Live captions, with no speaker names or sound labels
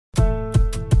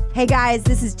Hey guys,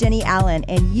 this is Jenny Allen,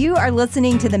 and you are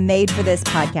listening to the Made for This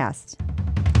podcast.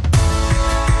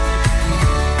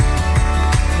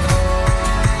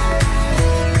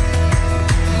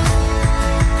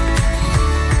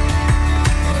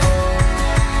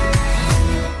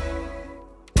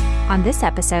 On this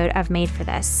episode of Made for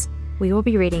This, we will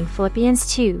be reading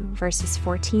Philippians 2, verses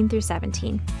 14 through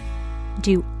 17.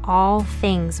 Do all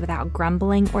things without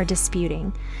grumbling or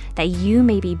disputing, that you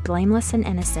may be blameless and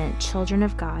innocent, children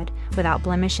of God, without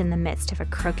blemish in the midst of a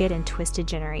crooked and twisted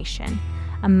generation,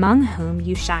 among whom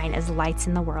you shine as lights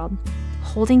in the world,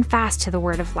 holding fast to the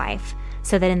word of life,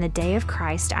 so that in the day of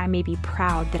Christ I may be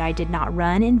proud that I did not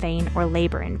run in vain or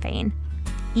labor in vain.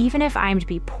 Even if I am to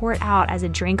be poured out as a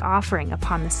drink offering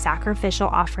upon the sacrificial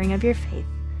offering of your faith,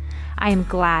 I am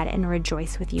glad and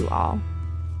rejoice with you all.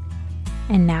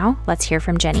 And now, let's hear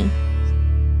from Jenny.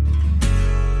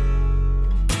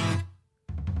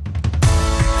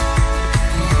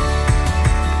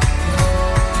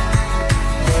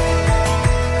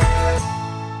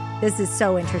 This is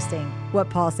so interesting what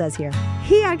Paul says here.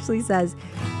 He actually says,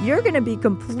 you're going to be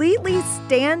completely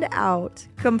stand out,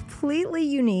 completely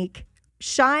unique,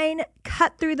 shine,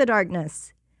 cut through the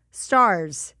darkness,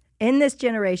 stars in this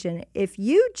generation if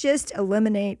you just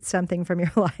eliminate something from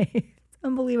your life. It's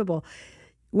unbelievable.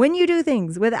 When you do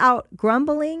things without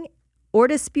grumbling or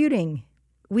disputing,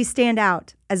 we stand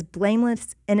out as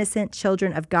blameless, innocent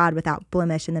children of God without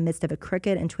blemish in the midst of a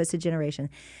crooked and twisted generation.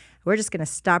 We're just going to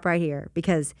stop right here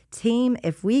because, team,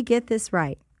 if we get this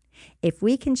right, if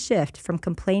we can shift from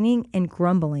complaining and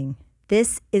grumbling,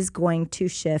 this is going to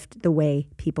shift the way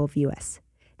people view us.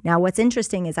 Now, what's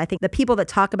interesting is I think the people that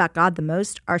talk about God the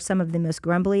most are some of the most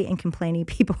grumbly and complaining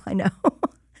people I know.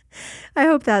 I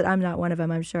hope that I'm not one of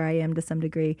them. I'm sure I am to some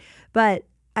degree. But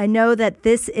I know that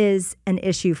this is an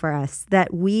issue for us,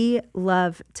 that we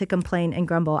love to complain and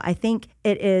grumble. I think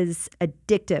it is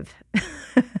addictive.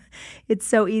 It's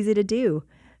so easy to do.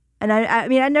 And I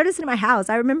mean, I noticed it in my house.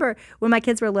 I remember when my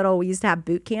kids were little, we used to have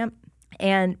boot camp.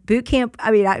 And boot camp,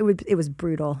 I mean, it was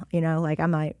brutal, like I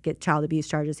might get child abuse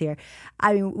charges here.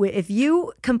 I mean, if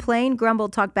you complain, grumble,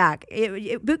 talk back,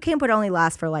 boot camp would only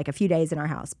last for like a few days in our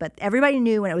house. But everybody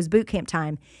knew when it was boot camp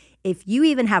time, if you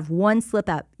even have one slip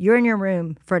up, you're in your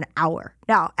room for an hour.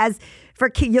 Now, as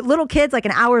for little kids, like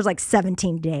an hour is like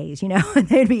 17 days, and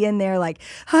they'd be in there like,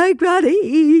 I gotta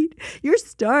eat, you're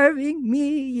starving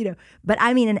me, But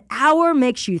I mean, an hour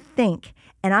makes you think.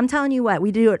 And I'm telling you what,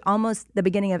 we do it almost the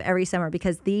beginning of every summer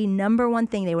because the number one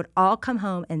thing, they would all come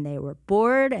home and they were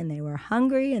bored and they were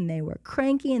hungry and they were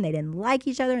cranky and they didn't like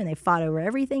each other and they fought over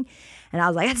everything. And I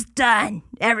was like, it's done.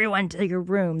 Everyone to your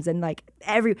rooms. And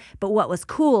but what was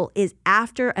cool is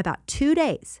after about 2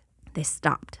 days, they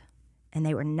stopped and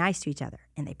they were nice to each other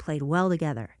and they played well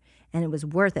together. And it was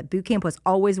worth it. Boot camp was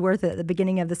always worth it at the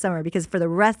beginning of the summer because for the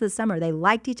rest of the summer, they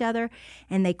liked each other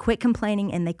and they quit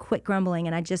complaining and they quit grumbling.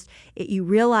 And you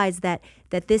realize that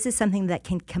this is something that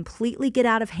can completely get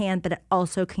out of hand, but it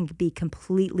also can be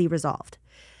completely resolved.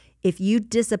 If you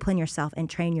discipline yourself and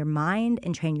train your mind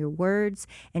and train your words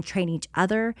and train each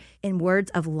other in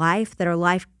words of life that are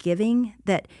life-giving,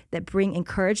 that bring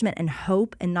encouragement and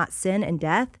hope and not sin and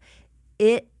death,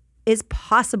 it is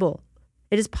possible.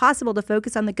 It is possible to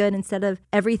focus on the good instead of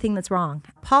everything that's wrong.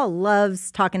 Paul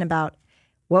loves talking about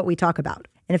what we talk about.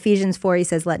 In Ephesians 4, he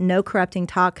says, let no corrupting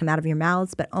talk come out of your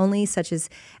mouths, but only such as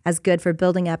good for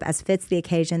building up as fits the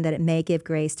occasion, that it may give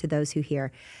grace to those who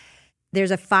hear.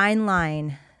 There's a fine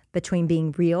line between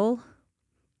being real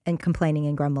and complaining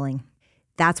and grumbling.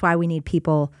 That's why we need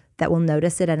people that will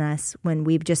notice it in us when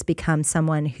we've just become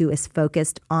someone who is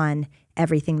focused on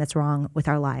everything that's wrong with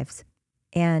our lives.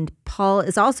 And Paul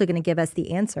is also going to give us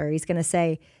the answer. He's going to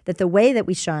say that the way that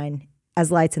we shine as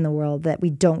lights in the world, that we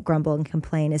don't grumble and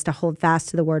complain, is to hold fast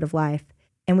to the word of life.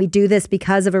 And we do this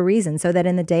because of a reason, so that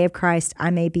in the day of Christ, I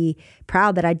may be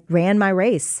proud that I ran my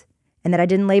race and that I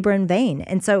didn't labor in vain.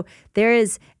 And so there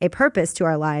is a purpose to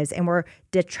our lives, and we're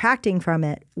detracting from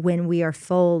it when we are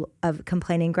full of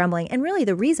complaining and grumbling. And really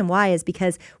the reason why is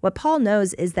because what Paul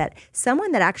knows is that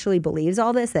someone that actually believes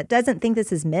all this, that doesn't think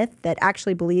this is myth, that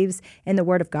actually believes in the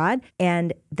word of God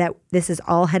and that this is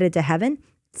all headed to heaven,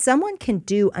 someone can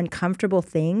do uncomfortable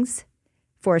things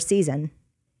for a season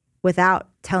without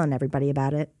telling everybody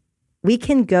about it. We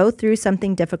can go through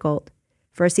something difficult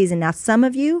for a season. Now, some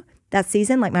of you, that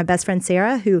season, like my best friend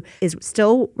Sarah, who is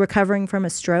still recovering from a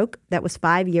stroke that was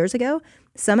 5 years ago,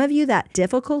 some of you, that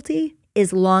difficulty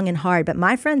is long and hard. But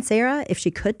my friend Sarah, if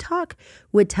she could talk,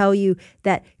 would tell you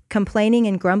that complaining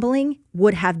and grumbling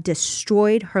would have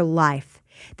destroyed her life,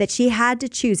 that she had to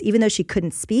choose, even though she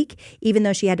couldn't speak, even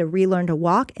though she had to relearn to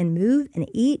walk and move and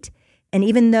eat And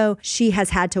even though she has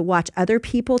had to watch other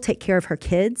people take care of her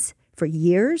kids for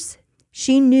years,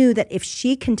 she knew that if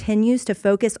she continues to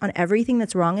focus on everything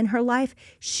that's wrong in her life,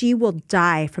 she will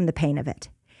die from the pain of it.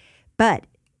 But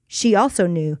she also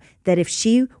knew that if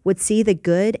she would see the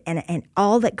good and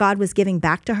all that God was giving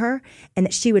back to her, and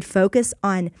that she would focus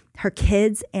on her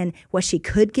kids and what she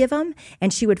could give them,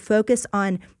 and she would focus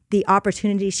on the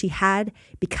opportunities she had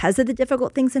because of the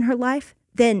difficult things in her life,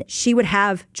 then she would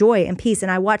have joy and peace.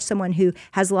 And I watched someone who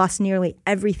has lost nearly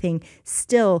everything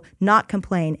still not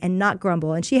complain and not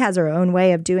grumble. And she has her own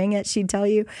way of doing it, she'd tell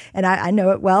you. And I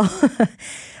know it well.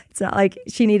 It's not like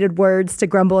she needed words to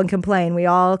grumble and complain. We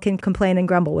all can complain and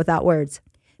grumble without words.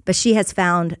 But she has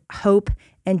found hope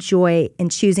and joy in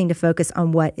choosing to focus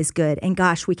on what is good. And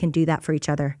gosh, we can do that for each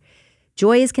other.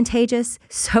 Joy is contagious.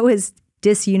 So is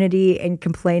disunity and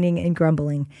complaining and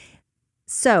grumbling.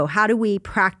 So how do we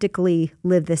practically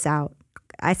live this out?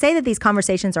 I say that these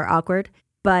conversations are awkward,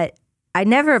 but I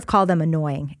never have called them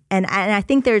annoying. And I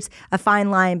think there's a fine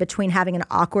line between having an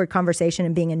awkward conversation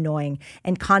and being annoying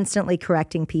and constantly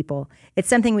correcting people. It's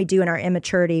something we do in our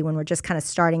immaturity when we're just kind of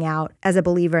starting out as a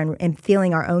believer and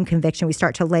feeling our own conviction. We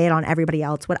start to lay it on everybody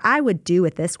else. What I would do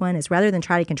with this one is rather than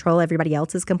try to control everybody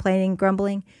else's complaining,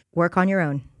 grumbling, work on your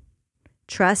own.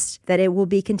 Trust that it will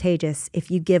be contagious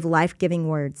if you give life-giving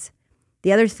words.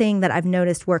 The other thing that I've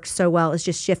noticed works so well is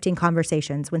just shifting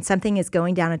conversations. When something is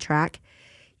going down a track,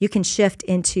 you can shift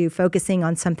into focusing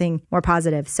on something more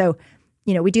positive. So,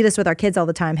 we do this with our kids all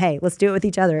the time. Hey, let's do it with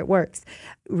each other. It works.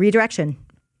 Redirection.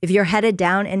 If you're headed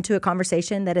down into a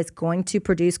conversation that is going to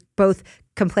produce both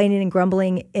complaining and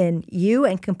grumbling in you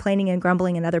and complaining and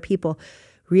grumbling in other people,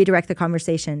 redirect the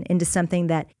conversation into something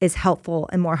that is helpful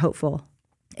and more hopeful.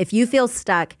 If you feel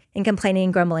stuck in complaining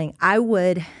and grumbling,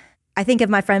 I think of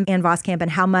my friend Ann Voskamp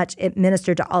and how much it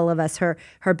ministered to all of us, her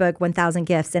book, 1,000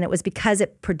 Gifts. And it was because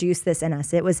it produced this in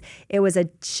us. It was a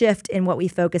shift in what we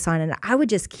focus on. And I would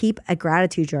just keep a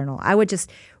gratitude journal. I would just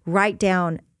write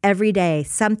down every day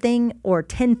something or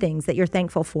 10 things that you're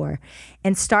thankful for,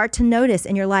 and start to notice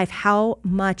in your life how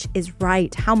much is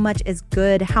right, how much is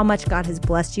good, how much God has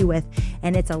blessed you with.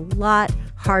 And it's a lot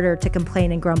harder to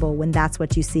complain and grumble when that's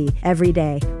what you see every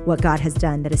day, what God has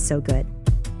done that is so good.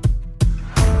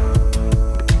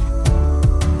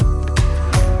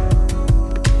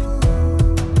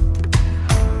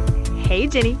 Hey,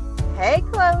 Jenny. Hey,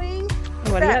 Chloe.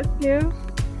 What are you up to?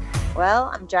 Well,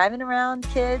 I'm driving around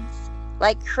kids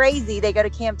like crazy. They go to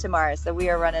camp tomorrow, so we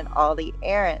are running all the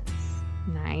errands.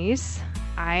 Nice.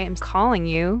 I am calling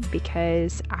you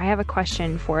because I have a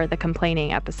question for the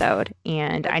complaining episode,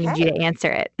 and I need you to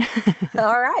answer it.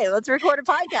 All right, let's record a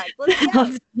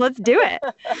podcast. Let's do it.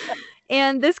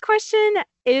 And this question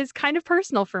is kind of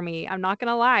personal for me. I'm not going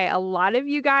to lie. A lot of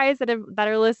you guys that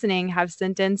are listening have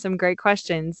sent in some great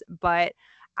questions, but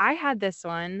I had this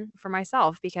one for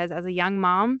myself because as a young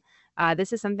mom,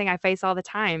 this is something I face all the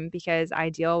time because I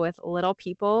deal with little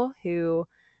people who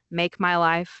make my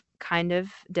life kind of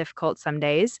difficult some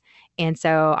days. And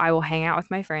so I will hang out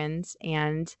with my friends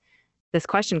and this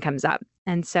question comes up.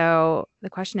 And so the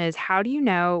question is, how do you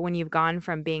know when you've gone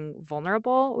from being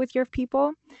vulnerable with your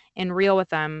people and real with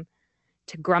them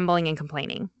to grumbling and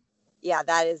complaining? Yeah,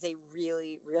 that is a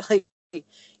really, really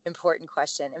important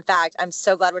question. In fact, I'm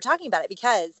so glad we're talking about it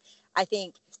because I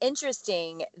think it's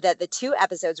interesting that the two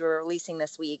episodes we're releasing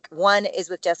this week, one is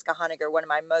with Jessica Honegger, one of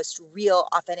my most real,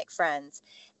 authentic friends,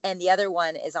 and the other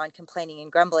one is on complaining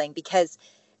and grumbling because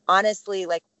honestly,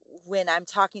 like when I'm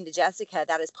talking to Jessica,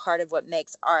 that is part of what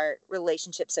makes our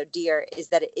relationship so dear is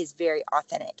that it is very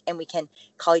authentic and we can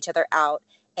call each other out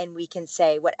and we can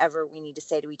say whatever we need to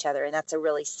say to each other. And that's a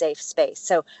really safe space.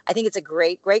 So I think it's a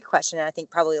great, great question. And I think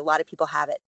probably a lot of people have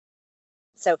it.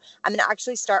 So I'm going to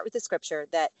actually start with the scripture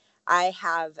that I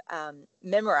have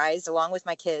memorized along with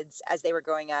my kids as they were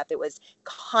growing up. It was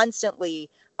constantly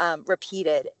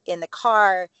repeated in the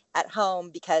car, at home,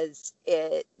 because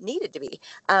it needed to be.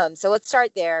 So let's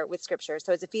start there with scripture.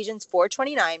 So it's Ephesians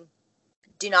 4:29.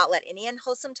 Do not let any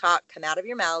unwholesome talk come out of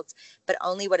your mouths, but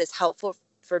only what is helpful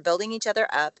for building each other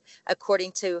up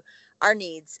according to our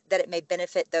needs, that it may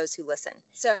benefit those who listen.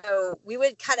 So we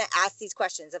would kind of ask these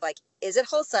questions of like, is it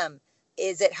wholesome?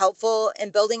 Is it helpful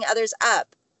in building others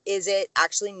up? Is it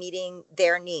actually meeting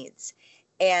their needs?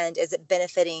 And is it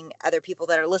benefiting other people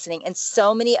that are listening? And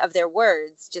so many of their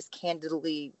words just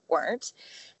candidly weren't.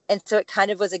 And so it kind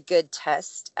of was a good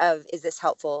test of, is this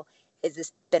helpful? Is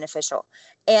this beneficial?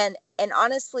 And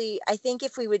honestly, I think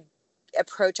if we would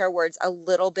approach our words a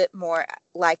little bit more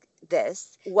like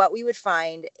this, what we would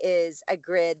find is a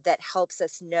grid that helps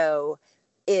us know,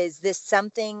 is this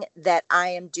something that I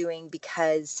am doing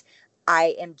because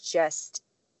I am just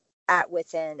at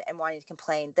wit's end and wanting to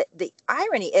complain. The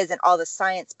irony is, and all the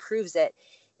science proves it,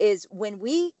 is when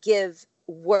we give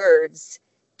words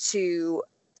to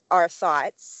our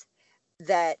thoughts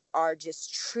that are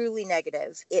just truly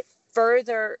negative, it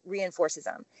further reinforces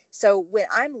them. So when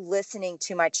I'm listening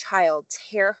to my child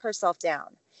tear herself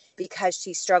down because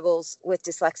she struggles with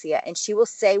dyslexia, and she will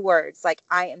say words like,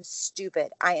 I am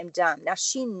stupid, I am dumb. Now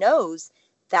she knows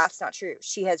that's not true.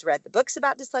 She has read the books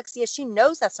about dyslexia. She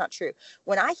knows that's not true.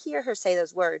 When I hear her say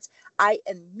those words, I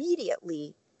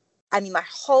immediately, my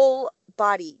whole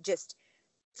body just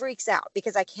freaks out,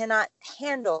 because I cannot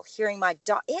handle hearing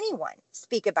anyone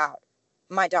speak about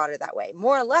my daughter that way.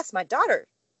 More or less, my daughter,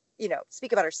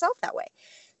 speak about herself that way.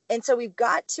 And so we've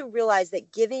got to realize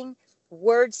that giving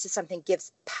words to something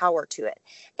gives power to it.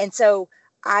 And so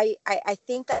I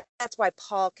think that's why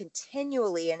Paul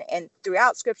continually and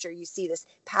throughout Scripture, you see this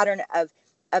pattern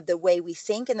of the way we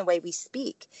think and the way we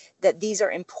speak, that these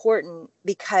are important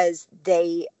because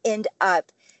they end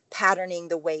up patterning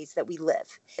the ways that we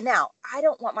live. Now, I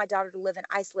don't want my daughter to live in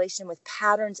isolation with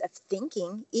patterns of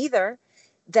thinking either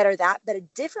that are that, but a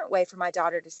different way for my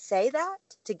daughter to say that,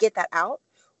 to get that out,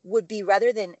 would be,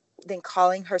 rather than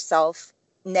calling herself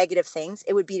negative things,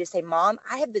 it would be to say, Mom,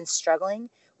 I have been struggling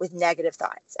with negative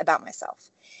thoughts about myself.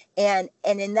 And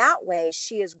in that way,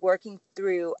 she is working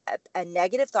through a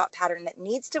negative thought pattern that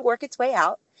needs to work its way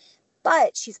out,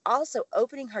 but she's also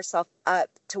opening herself up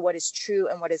to what is true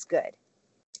and what is good.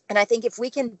 And I think if we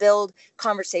can build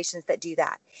conversations that do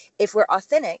that, if we're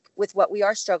authentic with what we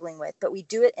are struggling with, but we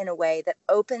do it in a way that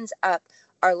opens up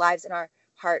our lives and our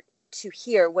heart to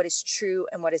hear what is true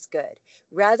and what is good,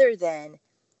 rather than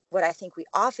what I think we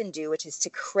often do, which is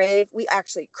we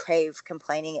actually crave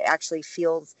complaining. It actually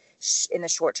feels in the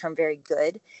short term very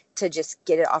good to just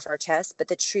get it off our chest. But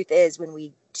the truth is, when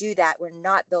we do that, we're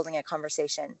not building a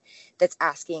conversation that's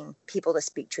asking people to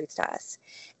speak truth to us.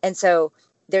 And so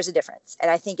there's a difference. And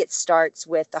I think it starts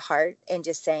with the heart and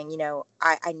just saying,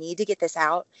 I need to get this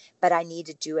out, but I need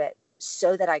to do it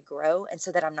so that I grow and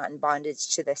so that I'm not in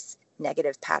bondage to this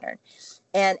negative pattern.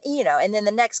 And, and then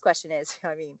the next question is,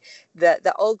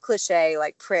 the old cliche,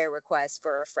 like prayer request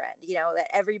for a friend, that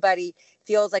everybody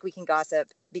feels like we can gossip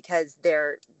because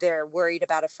they're worried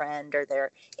about a friend or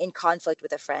they're in conflict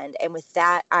with a friend. And with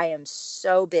that, I am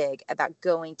so big about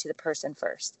going to the person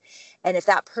first. And if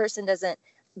that person doesn't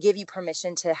give you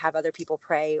permission to have other people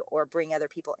pray or bring other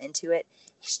people into it,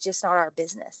 it's just not our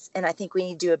business. And I think we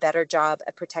need to do a better job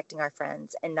of protecting our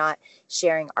friends and not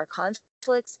sharing our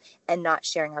conflicts and not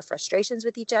sharing our frustrations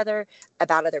with each other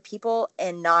about other people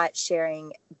and not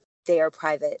sharing their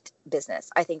private business.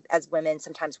 I think as women,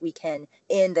 sometimes we can,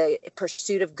 in the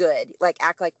pursuit of good,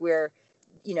 act like we're,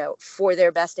 for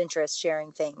their best interest,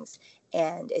 sharing things,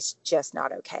 and it's just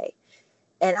not okay.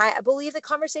 And I believe that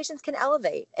conversations can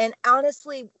elevate. And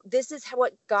honestly, this is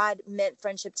what God meant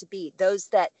friendship to be. Those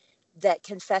that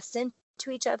confess sin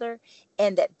to each other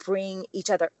and that bring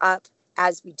each other up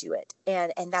as we do it.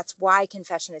 And that's why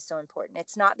confession is so important.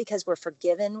 It's not because we're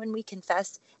forgiven when we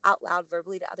confess out loud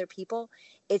verbally to other people.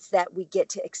 It's that we get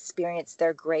to experience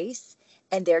their grace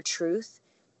and their truth,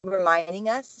 reminding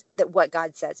us that what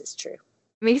God says is true.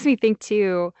 It makes me think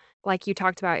too, like you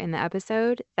talked about in the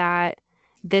episode, that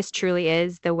this truly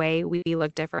is the way we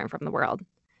look different from the world,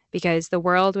 because the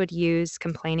world would use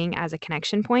complaining as a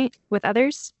connection point with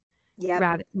others,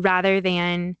 rather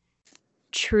than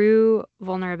true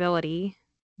vulnerability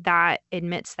that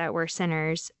admits that we're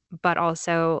sinners, but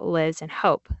also lives in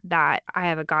hope that I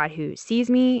have a God who sees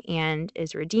me and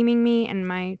is redeeming me and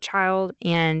my child,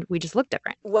 and we just look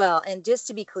different. Well, and just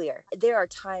to be clear, there are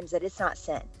times that it's not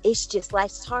sin. It's just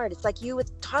life's hard. It's like you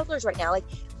with toddlers right now.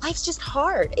 Life's just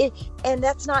hard. And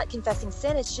that's not confessing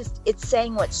sin. It's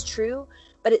saying what's true,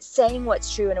 but it's saying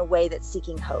what's true in a way that's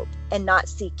seeking hope and not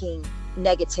seeking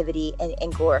negativity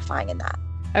and glorifying in that.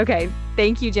 Okay.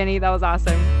 Thank you, Jenny. That was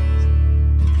awesome.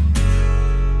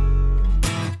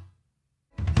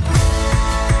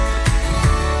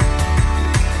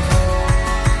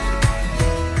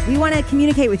 We want to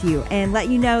communicate with you and let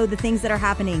you know the things that are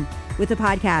happening with the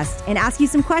podcast and ask you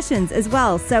some questions as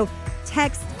well. So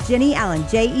text Jennie Allen,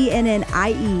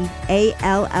 JennieAllen,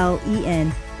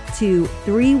 to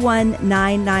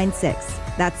 31996.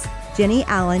 That's Jennie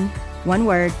Allen, one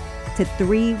word, to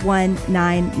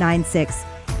 31996.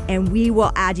 And we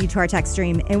will add you to our text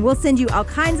stream, and we'll send you all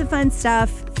kinds of fun stuff,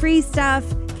 free stuff,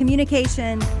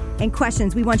 communication, and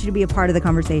questions. We want you to be a part of the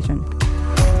conversation.